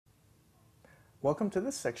Welcome to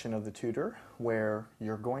this section of the tutor where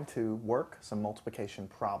you're going to work some multiplication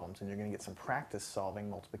problems and you're going to get some practice solving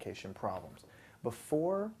multiplication problems.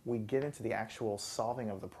 Before we get into the actual solving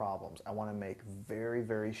of the problems, I want to make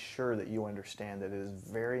very sure that you understand that it is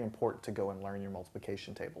very important to go and learn your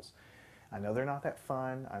multiplication tables. I know they're not that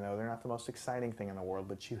fun, I know they're not the most exciting thing in the world,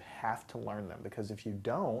 but you have to learn them because if you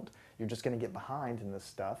don't, you're just going to get behind in this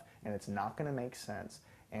stuff and it's not going to make sense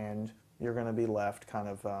and you're going to be left kind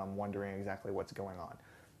of wondering exactly what's going on.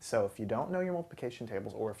 So if you don't know your multiplication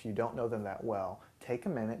tables or if you don't know them that well, take a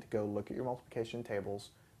minute to go look at your multiplication tables,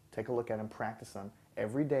 take a look at them, practice them.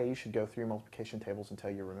 Every day you should go through your multiplication tables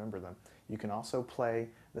until you remember them. You can also play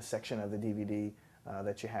the section of the DVD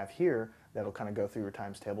that you have here that'll kind of go through your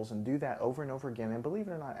times tables and do that over and over again, and believe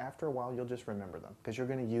it or not, after a while you'll just remember them because you're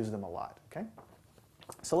going to use them a lot, okay?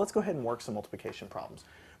 So let's go ahead and work some multiplication problems.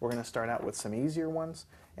 We're going to start out with some easier ones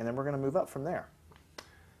and then we're going to move up from there.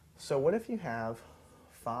 So what if you have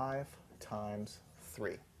 5 times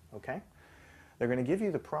 3, okay? They're going to give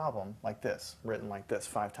you the problem like this, written like this,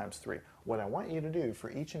 5 times 3. What I want you to do for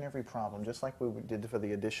each and every problem, just like we did for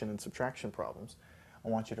the addition and subtraction problems, I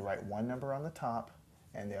want you to write one number on the top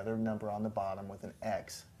and the other number on the bottom with an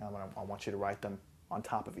X. And I want you to write them on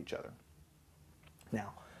top of each other.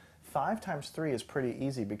 Now, 5 times 3 is pretty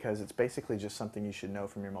easy because it's basically just something you should know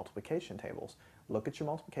from your multiplication tables. Look at your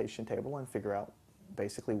multiplication table and figure out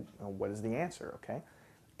basically what is the answer, okay?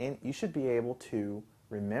 And you should be able to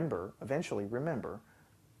remember, eventually remember,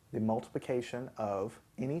 the multiplication of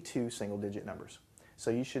any two single-digit numbers. So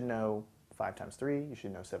you should know 5 times 3, you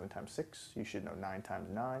should know 7 times 6, you should know 9 times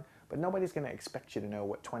 9, but nobody's going to expect you to know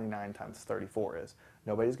what 29 times 34 is.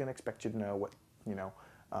 Nobody's going to expect you to know what,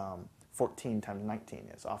 14 times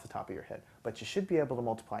 19 is off the top of your head. But you should be able to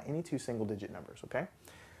multiply any two single-digit numbers, okay?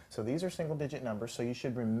 So these are single-digit numbers, so you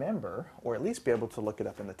should remember, or at least be able to look it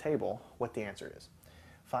up in the table, what the answer is.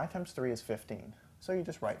 5 times 3 is 15, so you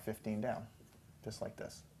just write 15 down, just like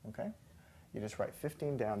this, okay? You just write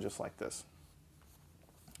 15 down just like this,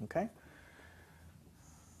 okay?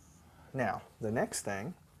 Now, the next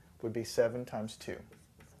thing would be 7 times 2.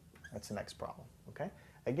 That's the next problem, okay?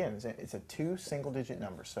 Again, it's a two single-digit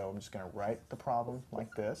number, so I'm just going to write the problem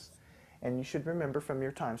like this, and you should remember from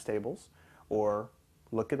your times tables, or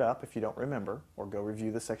look it up if you don't remember, or go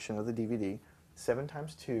review the section of the DVD. 7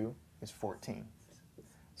 times 2 is 14,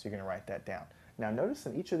 so you're going to write that down. Now notice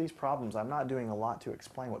in each of these problems I'm not doing a lot to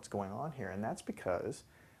explain what's going on here, and that's because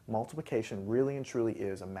multiplication really and truly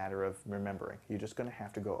is a matter of remembering. You're just going to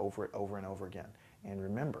have to go over it over and over again and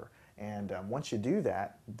remember. And once you do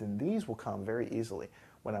that, then these will come very easily.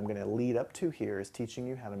 What I'm going to lead up to here is teaching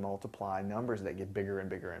you how to multiply numbers that get bigger and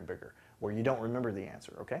bigger and bigger, where you don't remember the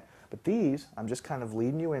answer, okay? But these, I'm just kind of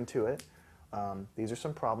leading you into it. These are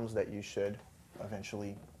some problems that you should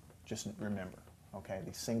eventually just remember, okay?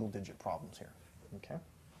 These single-digit problems here, okay?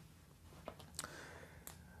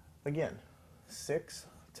 Again, 6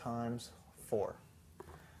 times 4,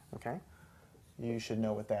 okay? You should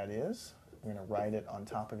know what that is. We're going to write it on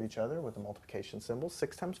top of each other with the multiplication symbol.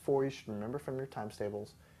 6 times 4, you should remember from your times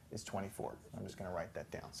tables, is 24. I'm just going to write that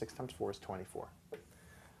down. 6 times 4 is 24.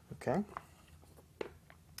 Okay?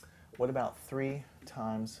 What about 3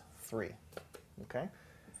 times 3? Okay?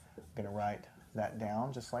 I'm going to write that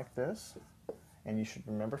down just like this. And you should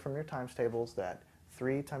remember from your times tables that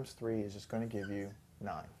 3 times 3 is just going to give you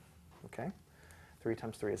 9. Okay? 3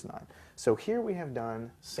 times 3 is 9. So here we have done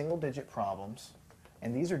single-digit problems.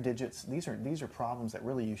 And these are digits, these are problems that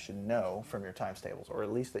really you should know from your times tables, or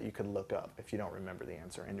at least that you could look up if you don't remember the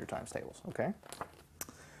answer in your times tables, okay?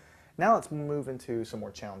 Now let's move into some more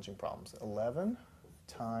challenging problems. 11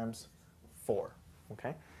 times 4,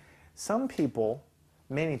 okay? Some people,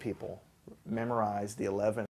 many people, memorize the 11